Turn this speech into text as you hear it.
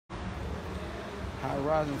High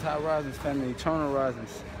Risings family, Eternal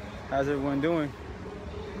Risings. How's everyone doing?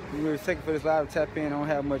 I'm really taking for this live tap in. I don't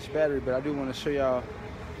have much battery, but I do want to show y'all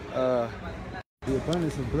the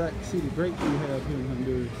abundance of black seeded grapes we have here in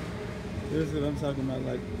Honduras. This is what I'm talking about.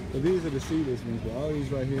 Like, well, these are the seedless ones, but all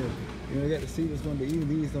these right here, you know, they got the seedless one, but even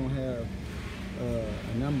these don't have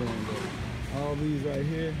a number on them. All these right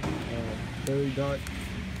here, very dark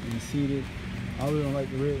and seeded. I really don't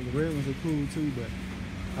like the red. The red ones are cool too, but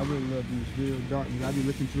I really love these real dark ones. I be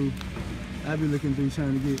looking through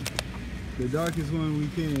trying to get the darkest one we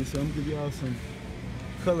can. So I'm gonna give y'all some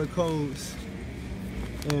color codes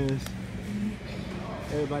as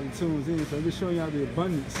everybody tunes in. So I'm just showing y'all the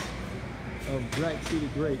abundance of black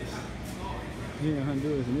seeded grapes here in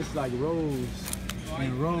Honduras, and it's like rows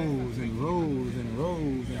and rows and rows and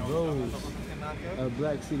rows and rows of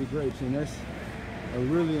black seeded grapes, and that's a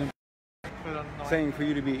really thing for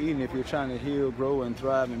you to be eating if you're trying to heal, grow, and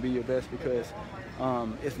thrive and be your best, because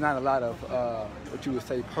it's not a lot of what you would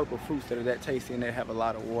say purple fruits that are that tasty and they have a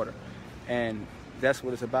lot of water. And that's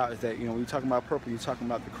what it's about, is that, you know, when you're talking about purple, you're talking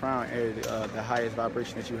about the crown area, the highest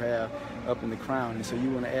vibration that you have up in the crown. And so you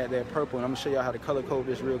want to add that purple, and I'm gonna show y'all how to color code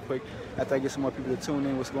this real quick after I get some more people to tune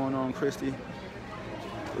in. What's going on, Christy?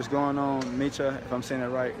 What's going on, Micha, if I'm saying that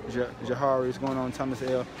right? Jahari, what's going on, Thomas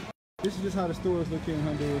L. This is just how the stores look here in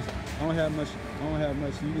Honduras. I don't have much.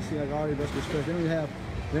 You can see like all the vegetable spreads.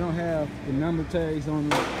 They don't have the number tags on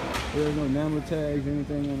them. There's no number tags,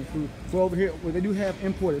 anything on the food. So over here, well, they do have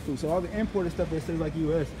imported food. So all the imported stuff that says like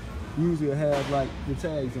US usually will have like the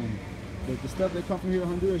tags on it. But the stuff that come from here in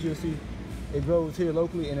Honduras, you'll see it grows here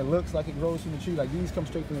locally, and it looks like it grows from the tree. Like these come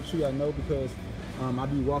straight from the tree, I know, because I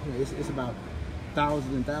be walking. It's about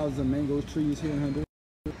thousands and thousands of mango trees here in Honduras.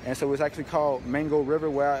 And so it's actually called Mango River,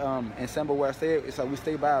 where in Sambo where I stay. It's like we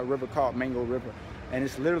stay by a river called Mango River, and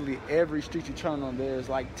it's literally every street you turn on, there's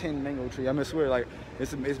like 10 mango trees. I mean, I swear, like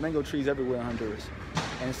it's mango trees everywhere in Honduras.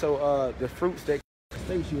 And so the fruits that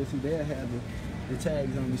states you'll see, they have the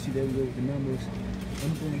tags on. You see there we go with the numbers.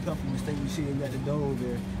 Anything that comes from the state, you see they got the dough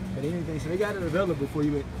there. But anything, so they got it available for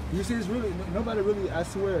you. But you see, it's really nobody really. I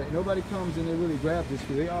swear, nobody comes and they really grab this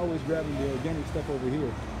food. They always grabbing the organic stuff over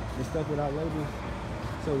here, the stuff without labels.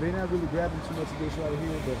 So they're not really grabbing too much of this right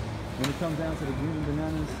here, but when it comes down to the green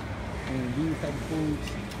bananas and these type of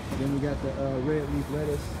foods, then we got the red leaf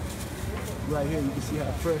lettuce right here. You can see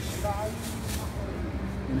how fresh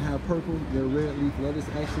and how purple the red leaf lettuce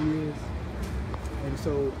actually is. And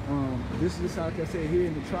so this is, like I said, here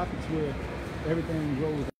in the tropics where everything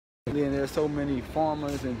grows. And there's so many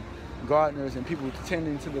farmers and gardeners and people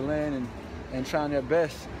tending to the land and trying their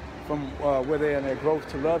best from where they're in their growth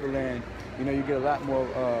to love the land. You know, you get a lot more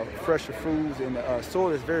fresher foods, and the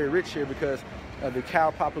soil is very rich here because of the cow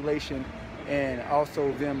population, and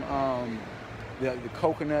also them the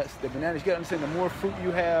coconuts, the bananas. You got to understand, the more fruit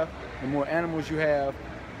you have, the more animals you have,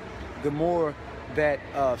 the more that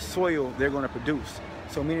soil they're going to produce.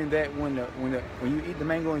 So meaning that when you eat the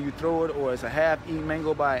mango and you throw it, or it's a half-eaten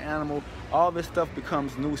mango by an animal, all this stuff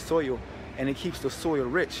becomes new soil, and it keeps the soil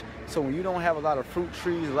rich. So when you don't have a lot of fruit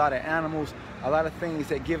trees, a lot of animals, a lot of things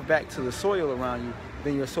that give back to the soil around you,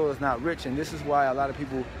 then your soil is not rich. And this is why a lot of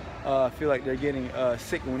people feel like they're getting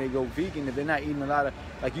sick when they go vegan, if they're not eating a lot of,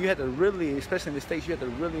 like, you have to really, especially in the States, you have to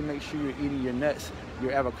really make sure you're eating your nuts,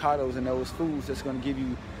 your avocados, and those foods that's going to give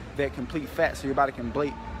you that complete fat, so your body can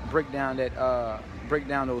break down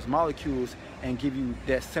those molecules and give you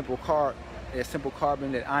that simple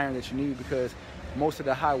carbon, that iron that you need, because most of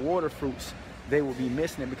the high water fruits, they will be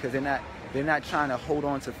missing it because they're not trying to hold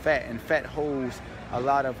on to fat, and fat holds a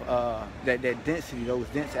lot of that density, those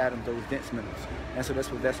dense atoms, those dense minerals. And so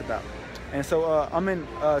that's what that's about. And so I'm in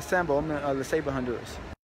Sambo, I'm in La Ceiba, Honduras.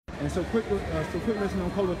 And so quick listen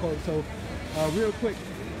on color code. So real quick,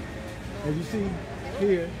 as you see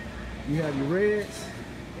here, you have your reds,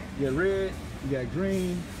 you got red, you got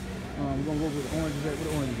green. We're gonna go with the oranges. Where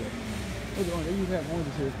the oranges at? Where's the orange? They usually have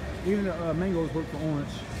oranges here. Even the mangoes work for orange.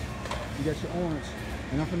 You got your orange,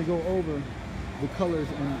 and I'm gonna go over the colors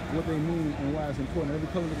and what they mean and why it's important. Every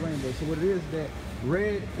color of the rainbow. So what it is, that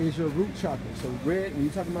red is your root chakra. So red, when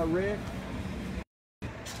you're talking about red,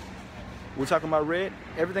 we're talking about red,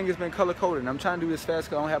 everything has been color coded. And I'm trying to do this fast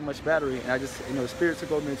because I don't have much battery, and I just, the spirit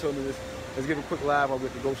took over me and told me this. Let's give a quick live over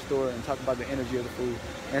at the Ghost Store and talk about the energy of the food.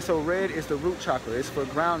 And so red is the root chakra. It's for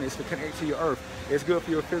grounding. It's for connecting to your earth. It's good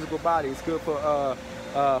for your physical body. It's good for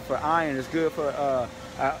iron. It's good for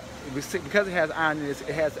because it has iron in it,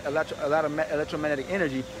 it has a lot of electromagnetic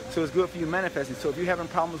energy, so it's good for you manifesting. So if you're having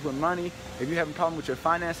problems with money, if you're having problems with your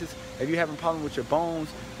finances, if you're having problems with your bones,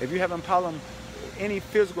 if you're having problems any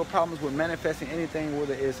physical problems with manifesting anything,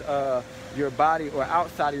 whether it's your body or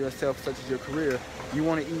outside of yourself, such as your career, you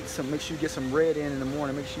want to eat some, make sure you get some red in the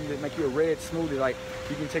morning. Make sure you make you a red smoothie. Like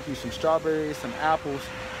you can take you some strawberries, some apples,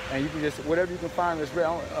 and you can just, whatever you can find that's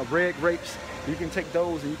red grapes, you can take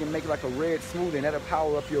those and you can make like a red smoothie, and that'll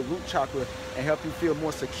power up your root chakra and help you feel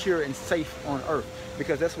more secure and safe on earth.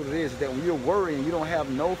 Because that's what it is, that when you're worrying, you don't have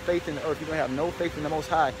no faith in the earth, you don't have no faith in the Most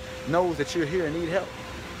High, knows that you're here and need help.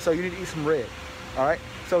 So you need to eat some red, all right?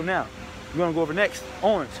 So now, we're gonna go over next,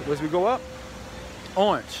 orange. As we go up,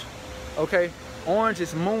 orange, okay? Orange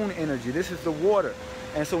is moon energy. This is the water.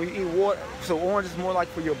 And so when you eat water, so orange is more like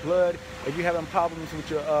for your blood. If you're having problems with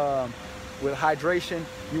your with hydration,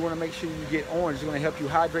 you want to make sure you get orange. It's going to help you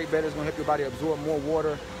hydrate better. It's going to help your body absorb more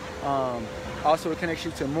water. Also, it connects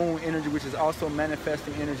you to moon energy, which is also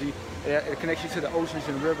manifesting energy. It connects you to the oceans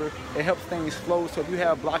and river. It helps things flow. So if you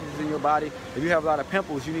have blockages in your body, if you have a lot of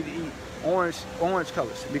pimples, you need to eat orange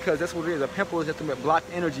colors, because that's what it is. A pimple is just a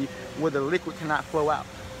blocked energy where the liquid cannot flow out.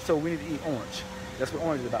 So we need to eat orange. That's what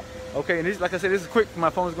orange is about. Okay, and this, like I said, this is quick.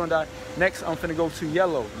 My phone's going to die. Next, I'm finna go to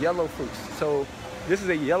yellow fruits. So this is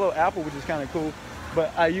a yellow apple, which is kind of cool.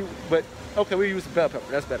 But okay, we use bell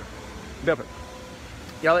pepper. That's better. Bell pepper.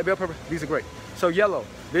 Y'all like bell pepper? These are great. So yellow,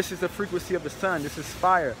 this is the frequency of the sun. This is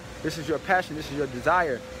fire. This is your passion. This is your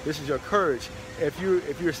desire. This is your courage. If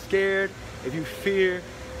you're scared, if you fear,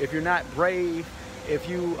 if you're not brave, if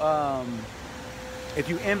you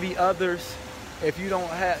envy others, if you don't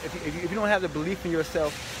have the belief in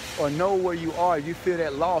yourself or know where you are, you feel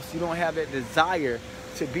that loss, you don't have that desire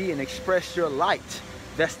to be and express your light.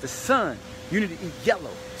 That's the sun. You need to eat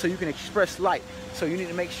yellow so you can express light. So you need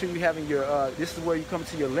to make sure you're having your, this is where you come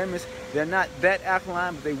to your limits. They're not that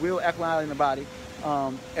alkaline, but they will alkaline in the body.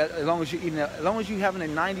 As long as you're eating, as long as you're having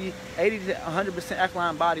a 80 to 100%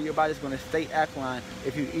 alkaline body, your body's going to stay alkaline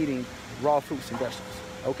if you're eating raw fruits and vegetables.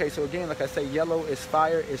 Okay, so again, like I say, yellow is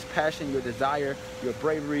fire, is passion, your desire, your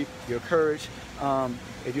bravery, your courage.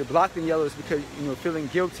 If you're blocked in yellow, it's because you're feeling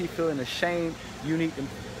guilty, feeling ashamed. You need to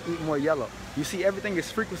eat more yellow. You see, everything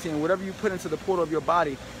is frequency, and whatever you put into the portal of your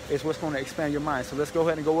body is what's going to expand your mind. So let's go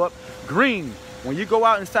ahead and go up. Green. When you go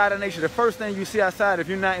out inside of nature, the first thing you see outside, if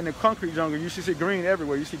you're not in the concrete jungle, you should see green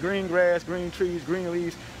everywhere. You see green grass, green trees, green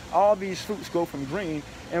leaves. All these fruits go from green,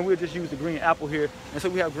 and we'll just use the green apple here. And so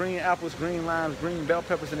we have green apples, green limes, green bell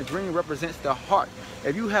peppers, and the green represents the heart.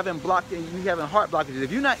 If you haven't heart blockages,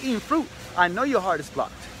 if you're not eating fruit, I know your heart is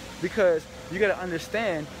blocked, because you got to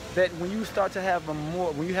understand that when you start to have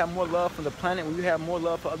when you have more love for the planet, when you have more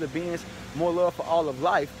love for other beings, more love for all of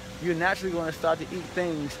life, you're naturally going to start to eat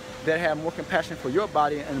things that have more compassion for your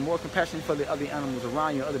body and more compassion for the other animals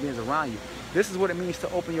around you, other beings around you. This is what it means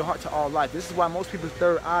to open your heart to all life. This is why most people's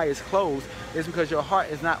third eye is closed, is because your heart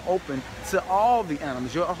is not open to all the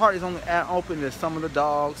animals. Your heart is only open to some of the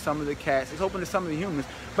dogs, some of the cats. It's open to some of the humans.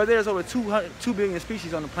 But there's over 2 billion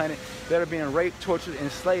species on the planet that are being raped, tortured,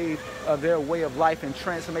 enslaved of their way of life and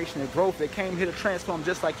transformation and growth. They came here to transform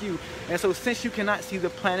just like you. And so since you cannot see the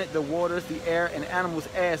planet, the waters, the air, and animals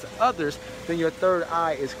as others, then your third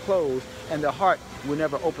eye is closed, and the heart will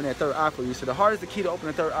never open that third eye for you. So the heart is the key to open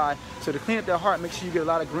the third eye. So to clean up that heart, make sure you get a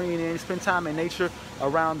lot of green in. Spend time in nature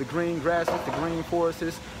around the green grasses, the green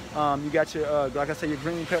forests. You got your, like I said, your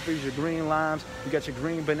green peppers, your green limes. You got your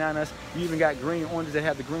green bananas. You even got green oranges that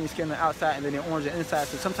have the green skin on the outside and then the orange on the inside.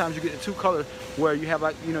 So sometimes you get the two colors where you have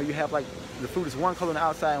the fruit is one color on the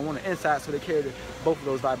outside and one on the inside, so they carry both of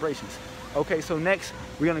those vibrations. Okay, so next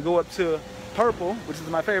we're gonna go up to purple, which is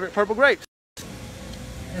my favorite, purple grapes.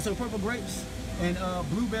 And so purple grapes and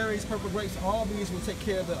blueberries, purple grapes, all these will take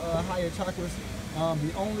care of the higher chakras.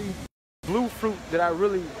 The only blue fruit that I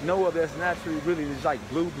really know of that's naturally really is like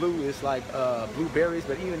blue is like blueberries,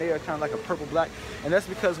 but even they are kind of like a purple black. And that's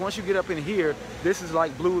because once you get up in here, this is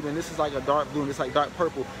like blue, then this is like a dark blue, and it's like dark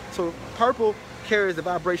purple. So purple carries the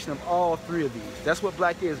vibration of all three of these. That's what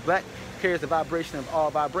black is. Black carries the vibration of all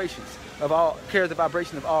vibrations, carries the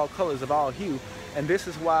vibration of all colors, of all hue. And this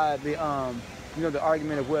is why the the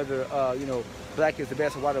argument of whether black is the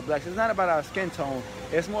best or white or black, it's not about our skin tone.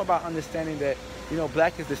 It's more about understanding that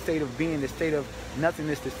black is the state of being, the state of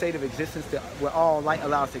nothingness, the state of existence where all light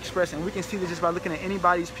allows to express. And we can see this just by looking at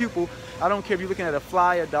anybody's pupil. I don't care if you're looking at a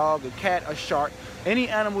fly, a dog, a cat, a shark, any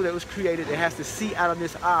animal that was created that has to see out of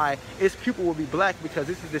this eye, its pupil will be black, because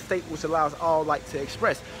this is the state which allows all light to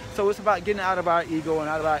express. So it's about getting out of our ego and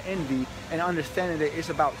out of our envy and understanding that it's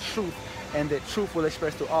about truth and that truth will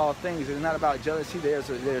express through all things. It's not about jealousy.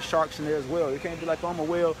 There's sharks in there as well. You can't be like, oh, I'm a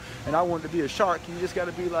whale and I want to be a shark. You just got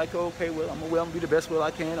to be like, oh, okay, well, I'm a whale. I'm going to be the best whale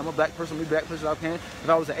I can. I'm a black person. I'm going to be the black person I can. If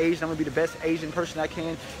I was an Asian, I'm going to be the best Asian person I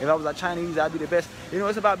can. If I was a Chinese, I'd be the best. You know,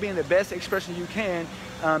 it's about being the best expression you can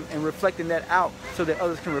and reflecting that out so that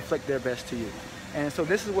others can reflect their best to you. And so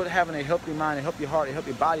this is what having a healthy mind, a healthy heart, a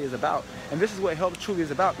healthy body is about. And this is what health truly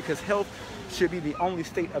is about, because health should be the only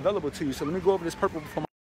state available to you. So let me go over this purple before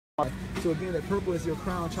my... So again, that purple is your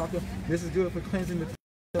crown chakra. This is good for cleansing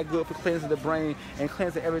good for cleansing the brain and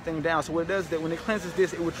cleansing everything down. So what it does is that when it cleanses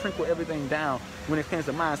this, it will trickle everything down when it cleanses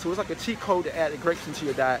the mind. So it's like a cheat code to add the grapes into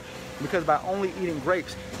your diet, because by only eating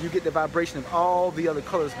grapes, you get the vibration of all the other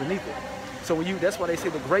colors beneath it. So when that's why they say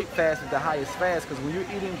the grape fast is the highest fast, because when you're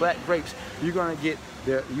eating black grapes, you're gonna get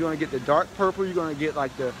the dark purple, you're gonna get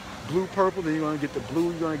like the blue purple, then you're gonna get the blue,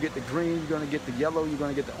 you're gonna get the green, you're gonna get the yellow, you're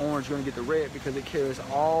gonna get the orange, you're gonna get the red, because it carries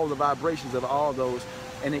all the vibrations of all those,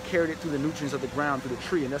 and it carried it through the nutrients of the ground, through the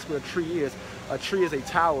tree. And that's what a tree is. A tree is a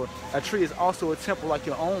tower. A tree is also a temple like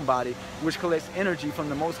your own body, which collects energy from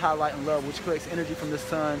the Most High Light and Love, which collects energy from the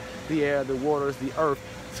sun, the air, the waters, the earth,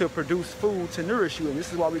 to produce food to nourish you. And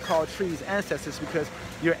this is why we call trees ancestors, because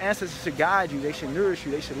your ancestors should guide you, they should nourish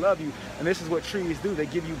you, they should love you. And this is what trees do. They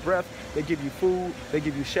give you breath, they give you food, they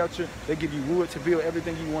give you shelter, they give you wood to build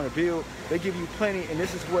everything you want to build, they give you plenty. And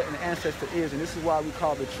this is what an ancestor is, and this is why we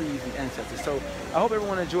call the trees the ancestors. So I hope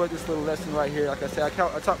everyone enjoyed this little lesson right here. Like I said,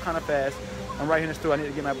 I talk kind of fast. I'm right here in the store. I need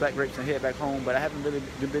to get my black grapes and head back home, but I haven't really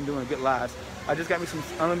been doing good lives. I just got me some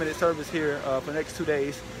unlimited service here for the next 2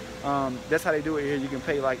 days. That's how they do it here. You can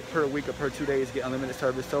pay like per week or per 2 days to get unlimited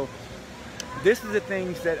service. So this is the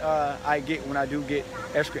things that I get when I do get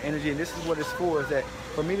extra energy, and this is what it's for, is that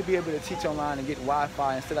for me to be able to teach online and get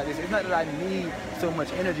Wi-Fi and stuff like this, it's not that I need so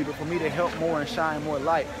much energy, but for me to help more and shine more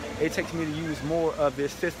light, it takes me to use more of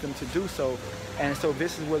this system to do so. And so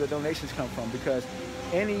this is where the donations come from, because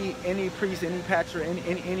any priest, any pastor,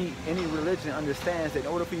 any religion understands that in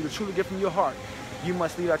order for you to truly give from your heart, you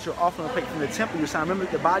must leave out your offering plate from the temple. You sign. Remember,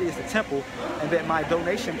 the body is the temple, and that my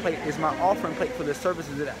donation plate is my offering plate for the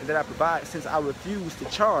services that I provide, since I refuse to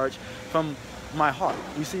charge from my heart.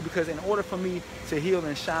 You see, because in order for me to heal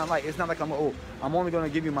and shine light, it's not like I'm only going to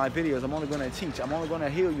give you my videos, I'm only going to teach, I'm only going to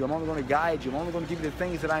heal you, I'm only going to guide you, I'm only going to give you the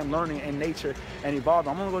things that I'm learning in nature and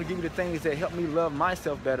evolving. I'm only going to give you the things that help me love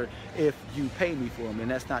myself better if you pay me for them,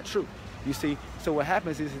 and that's not true. You see, so what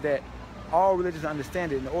happens is that all religions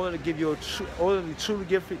understand it. In order to give you in order to truly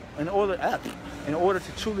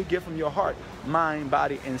give from your heart, mind,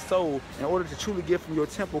 body, and soul, in order to truly give from your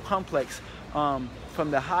temple complex,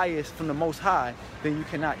 from the highest, from the Most High, then you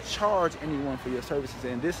cannot charge anyone for your services.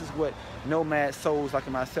 And this is what nomad souls like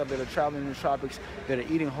myself that are traveling in the tropics, that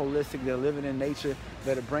are eating holistic, that are living in nature,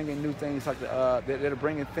 that are bringing new things, like that are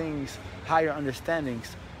bringing things, higher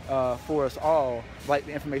understandings for us all, like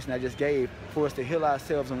the information I just gave, for us to heal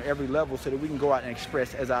ourselves on every level, so that we can go out and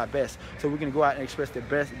express as our best. So we can go out and express the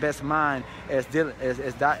best mind as Dylan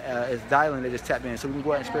that just tapped in. So we can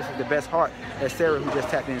go out and express the best heart as Sarah who just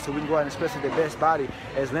tapped in. So we can go out and express the best body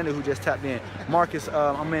as Linda who just tapped in. Marcus,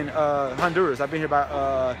 I'm in Honduras. I've been here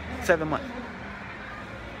about 7 months.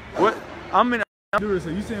 What? I'm in Honduras. So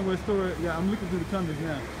you saying what store? Yeah, I'm looking through the comments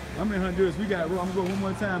now. I'm in Honduras. We got. I'm gonna go one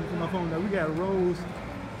more time for my phone. Now we got rows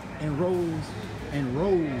and rows and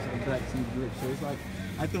rows of black seed grapes. So it's like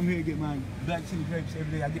I come here and get my black seed grapes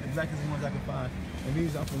every day. I get the blackest ones I can find. And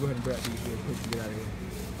these, I'm gonna go ahead and grab these real quick to get out of here.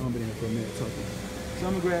 I'm gonna be in here for a minute talking. So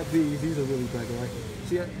I'm gonna grab these. These are really black, right?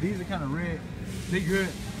 See, these are kind of red. They good,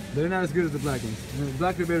 but they're not as good as the black ones. The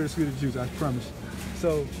black are better sweet juice, I promise.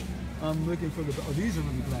 So I'm looking for the. Oh, these are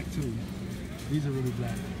really black too. These are really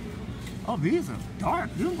black. Oh, these are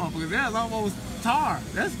dark. These motherfuckers, that's almost tar.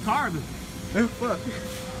 That's carbon. Fuck.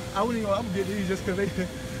 I wouldn't even. I'm gonna get these just cause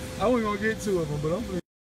I wouldn't gonna get 2 of them, but I'm gonna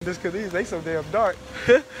just cause they so damn dark.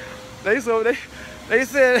 they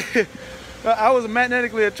said I was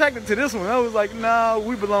magnetically attracted to this one. I was like, nah,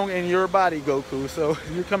 we belong in your body, Goku. So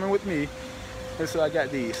you're coming with me. And so I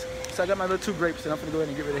got these. So I got my little 2 grapes, and I'm gonna go ahead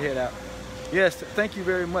and get rid of the head out. Yes, thank you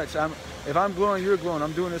very much. If I'm glowing, you're glowing.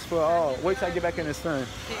 I'm doing this for all. Wait till I get back in the sun.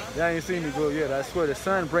 Y'all ain't seen me glow yet. I swear the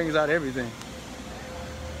sun brings out everything.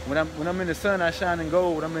 When I'm in the sun, I shine in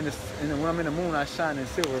gold. When I'm in the moon, I shine in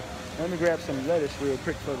silver. Let me grab some lettuce real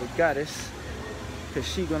quick for the goddess, cause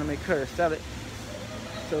she's gonna make her a salad.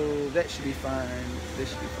 So that should be fine. This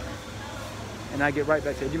should be fine. And I get right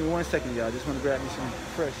back to it. Give me 1 second, y'all. Just want to grab me some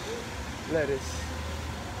fresh lettuce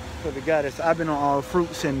for the goddess. I've been on all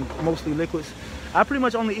fruits and mostly liquids. I pretty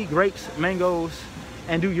much only eat grapes, mangoes,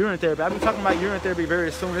 and do urine therapy. I'll be talking about urine therapy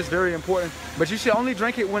very soon. It's very important. But you should only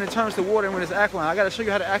drink it when it turns to water and when it's alkaline. I got to show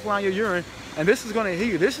you how to alkaline your urine, and this is going to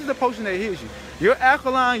heal you. This is the potion that heals you. Your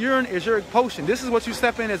alkaline urine is your potion. This is what you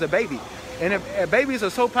step in as a baby. And babies are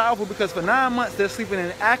so powerful because for 9 months they're sleeping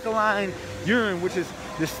in alkaline urine, which is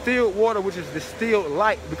distilled water, which is distilled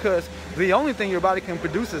light, because the only thing your body can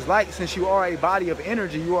produce is light. Since you are a body of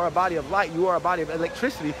energy, you are a body of light, you are a body of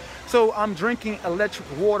electricity. So I'm drinking electric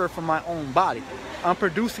water from my own body. I'm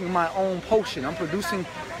producing my own potion. I'm producing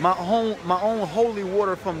my own holy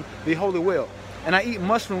water from the holy well. And I eat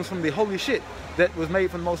mushrooms from the holy shit that was made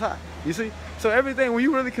from the Most High. You see? So everything, when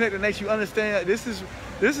you really connect to nature, you understand this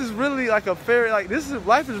is really like a fairy, like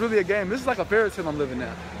life is really a game. This is like a fairy tale I'm living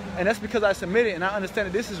now. And that's because I submit it and I understand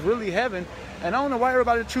that this is really heaven. And I don't know why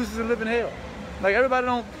everybody chooses to live in hell. Like everybody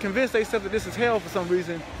don't convince themselves that this is hell for some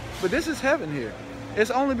reason, but this is heaven here.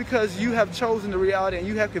 It's only because you have chosen the reality and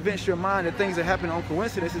you have convinced your mind that things are happening on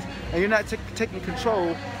coincidences and you're not taking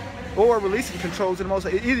control or releasing control to the Most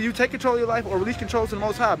High. Either you take control of your life or release control to the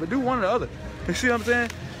Most High, but do one or the other. You see what I'm saying?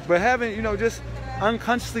 But having, you know, just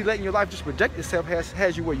unconsciously letting your life just project itself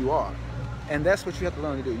has you where you are. And that's what you have to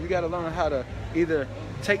learn to do. You got to learn how to either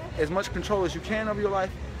take as much control as you can over your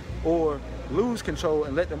life or lose control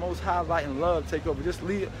and let the Most High light and love take over. Just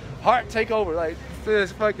leave heart take over. Like,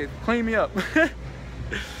 just fuck it, clean me up.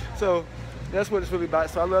 So that's what it's really about.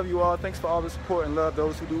 So I love you all. Thanks for all the support and love.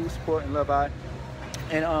 Those who do support and love I.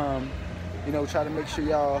 And you know, try to make sure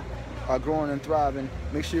y'all are growing and thriving.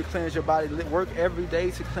 Make sure you cleanse your body. Work every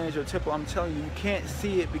day to cleanse your temple. I'm telling you, you can't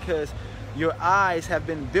see it because your eyes have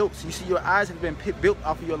been built. You see, your eyes have been built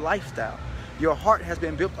off of your lifestyle. Your heart has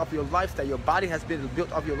been built off of your lifestyle. Your body has been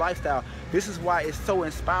built off your lifestyle. This is why it's so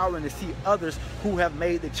inspiring to see others who have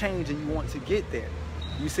made the change and you want to get there.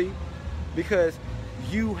 You see? Because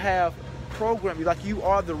you have programmed, like you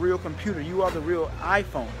are the real computer. You are the real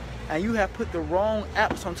iPhone. And you have put the wrong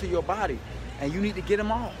apps onto your body. And you need to get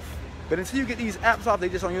them off. But until you get these apps off, they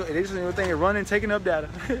just on your thing and running, taking up data.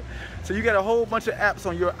 So you got a whole bunch of apps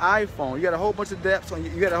on your iPhone. You got a whole bunch of apps on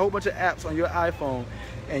your iPhone,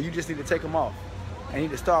 and you just need to take them off. And you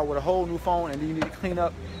need to start with a whole new phone, and then you need to clean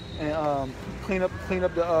up and clean up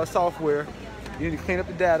the software. You need to clean up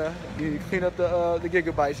the data. You need to clean up the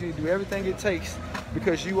gigabytes. You need to do everything it takes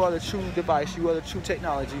because you are the true device. You are the true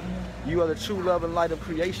technology. You are the true love and light of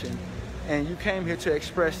creation, and you came here to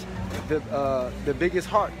express the biggest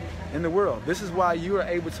heart in the world. This is why you are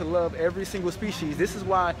able to love every single species. This is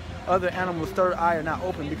why other animals' third eye are not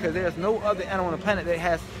open, because there's no other animal on the planet that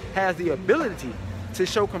has the ability to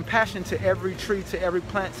show compassion to every tree, to every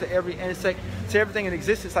plant, to every insect, to everything in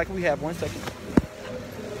existence like we have. 1 second.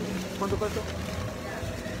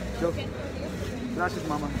 Gracias,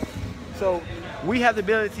 mama. So we have the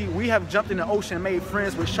ability, we have jumped in the ocean and made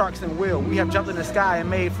friends with sharks and whales. We have jumped in the sky and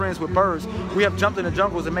made friends with birds. We have jumped in the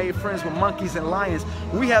jungles and made friends with monkeys and lions.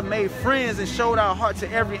 We have made friends and showed our heart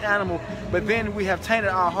to every animal, but then we have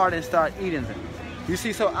tainted our heart and started eating them. You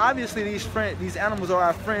see, so obviously these animals are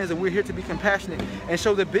our friends, and we're here to be compassionate and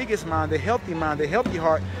show the biggest mind, the healthy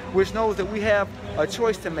heart, which knows that we have a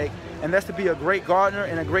choice to make, and that's to be a great gardener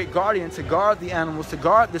and a great guardian, to guard the animals, to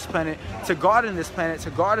guard this planet, to garden this planet, to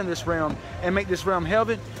garden this realm, and make this realm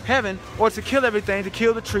heaven, or to kill everything, to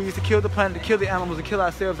kill the trees, to kill the planet, to kill the animals, to kill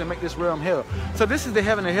ourselves, and make this realm hell. So this is the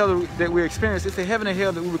heaven and hell that we experience. It's the heaven and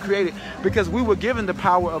hell that we were created because we were given the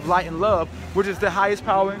power of light and love, which is the highest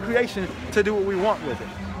power in creation, to do what we want with it.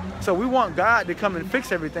 So we want God to come and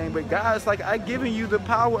fix everything, but God's like, I've given you the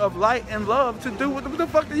power of light and love to do what the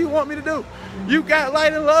fuck do you want me to do? You got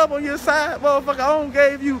light and love on your side, motherfucker. I don't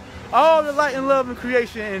gave you all the light and love in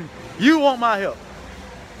creation, and you want my help.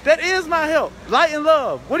 That is my help, light and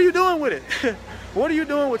love. What are you doing with it? What are you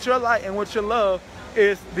doing with your light and with your love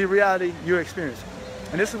is the reality you're experiencing.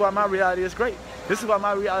 And this is why my reality is great. This is why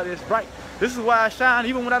my reality is bright. This is why I shine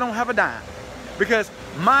even when I don't have a dime. Because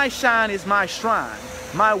my shine is my shrine.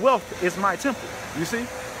 My wealth is my temple, you see?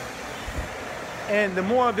 And the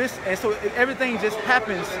more of this, and so everything just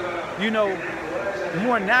happens, you know,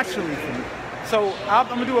 more naturally for me. So I'm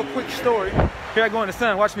gonna do a quick story. Here I go in the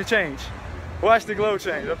sun, watch me change. Watch the glow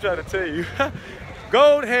change, I'm trying to tell you.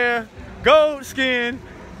 Gold hair, gold skin,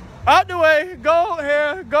 out the way, gold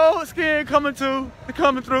hair, gold skin coming through.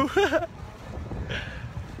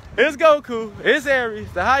 It's Goku, it's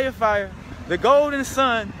Aries, the higher fire. The golden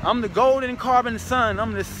sun, I'm the golden carbon sun,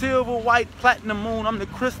 I'm the silver white platinum moon, I'm the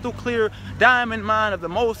crystal clear diamond mine of the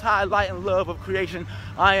most high light and love of creation.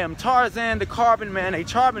 I am Tarzan the carbon man, a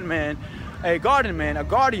charbon man, a garden man, a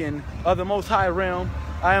guardian of the most high realm.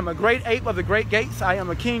 I am a great ape of the great gates. I am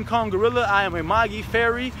a King Kong gorilla. I am a Magi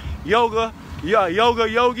fairy, yogi,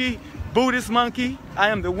 Buddhist monkey. I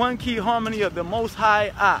am the one key harmony of the Most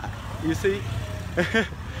High I. You see?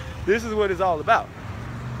 This is what it's all about.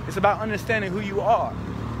 It's about understanding who you are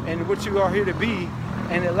and what you are here to be,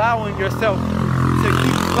 and allowing yourself to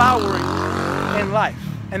keep flowering in life.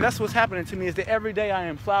 And that's what's happening to me, is that every day I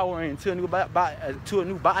am flowering into a new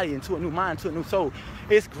body, into a new mind, to a new soul.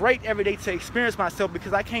 It's great every day to experience myself,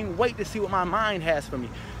 because I can't wait to see what my mind has for me.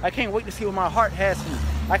 I can't wait to see what my heart has for me.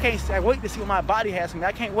 I can't wait to see what my body has for me.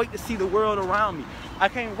 I can't wait to see the world around me. I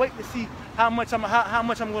can't wait to see how much I'm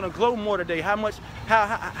going to glow more today. How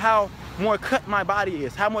more cut my body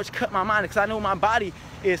is. How much cut my mind is. Because I know my body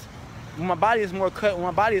is. When my body is more cut, when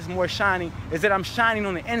my body is more shining, is that I'm shining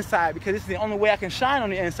on the inside, because this is the only way I can shine on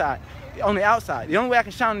the inside, on the outside. The only way I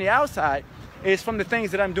can shine on the outside is from the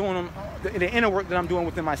things that I'm doing, on the inner work that I'm doing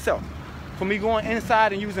within myself. For me going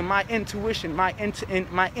inside and using my intuition, my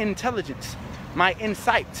intelligence, my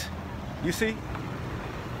insight. You see?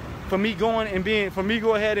 For me go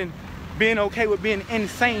ahead and being okay with being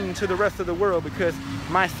insane to the rest of the world, because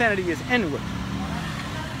my sanity is inward.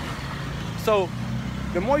 So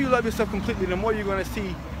the more you love yourself completely, the more you're going to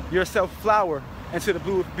see yourself flower into the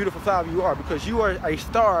beautiful flower you are, because you are a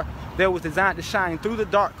star that was designed to shine through the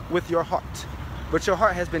dark with your heart. But your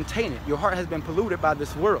heart has been tainted. Your heart has been polluted by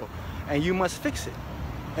this world, and you must fix it.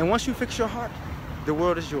 And once you fix your heart, the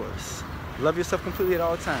world is yours. Love yourself completely at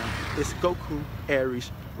all times. It's Goku,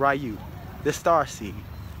 Aries, Ryu, the star seed,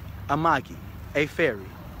 a Magi, a fairy,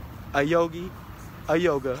 a yogi, a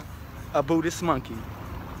yoga, a Buddhist monkey,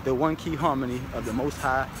 the one key harmony of the Most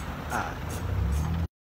High I.